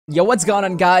Yo, what's going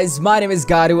on guys? My name is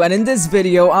Garu, and in this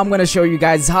video I'm gonna show you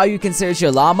guys how you can search your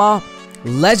llama,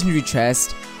 legendary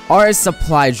chest, or a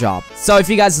supply drop. So if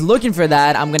you guys are looking for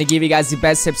that, I'm gonna give you guys the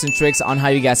best tips and tricks on how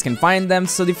you guys can find them.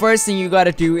 So the first thing you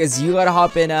gotta do is you gotta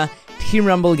hop in a Team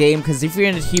Rumble game, because if you're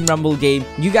in a Team Rumble game,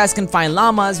 you guys can find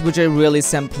llamas, which are really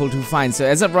simple to find. So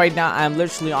as of right now, I'm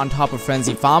literally on top of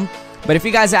Frenzy Farm. But if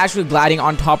you guys are actually gliding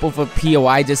on top of a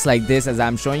POI just like this, as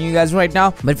I'm showing you guys right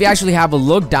now, but if you actually have a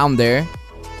look down there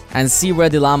and see where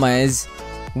the llama is,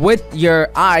 with your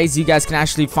eyes you guys can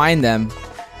actually find them.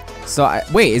 So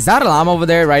wait, is that a llama over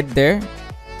there, right there?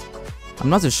 I'm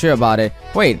not so sure about it.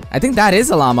 Wait, I think that is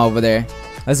a llama over there.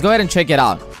 Let's go ahead and check it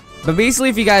out. But basically,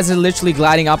 if you guys are literally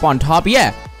gliding up on top,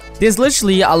 yeah, there's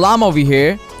literally a llama over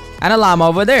here and a llama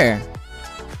over there.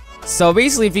 So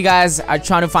basically, if you guys are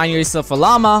trying to find yourself a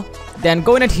llama, then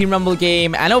go in a Team Rumble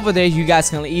game, and over there you guys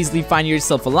can easily find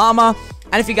yourself a llama.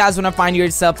 And if you guys want to find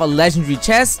yourself a legendary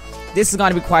chest, this is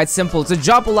going to be quite simple. So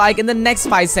drop a like in the next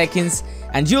 5 seconds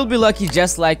and you'll be lucky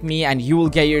just like me, and you will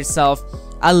get yourself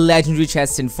a legendary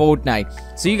chest in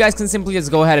Fortnite. So you guys can simply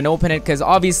just go ahead and open it, because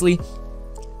obviously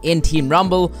in Team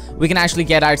Rumble we can actually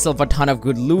get ourselves a ton of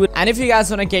good loot. And if you guys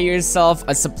want to get yourself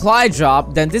a supply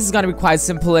drop, then this is going to be quite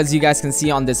simple. As you guys can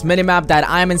see on this minimap, that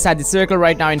I'm inside the circle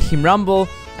right now in Team Rumble,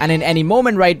 and in any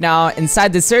moment right now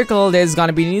inside the circle there's going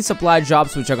to be new supply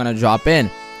drops which are going to drop in.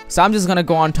 So I'm just going to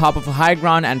go on top of a high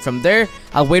ground, and from there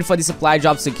I'll wait for the supply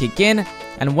drops to kick in.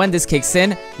 And when this kicks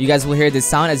in, you guys will hear this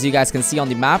sound. As you guys can see on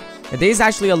the map, there's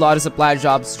actually a lot of supply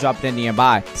drops dropped in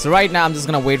nearby. So right now I'm just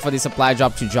going to wait for the supply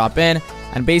drop to drop in.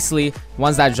 And basically,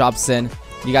 once that drops in,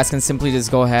 you guys can simply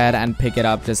just go ahead and pick it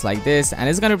up just like this. And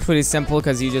it's going to be pretty simple,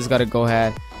 because you just got to go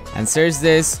ahead and search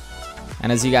this.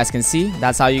 And as you guys can see,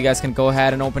 that's how you guys can go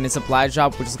ahead and open a supply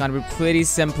drop, which is going to be pretty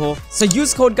simple. So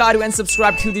use code GARU and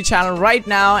subscribe to the channel right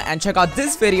now. And check out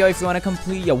this video if you want to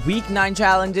complete your week 9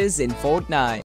 challenges in Fortnite.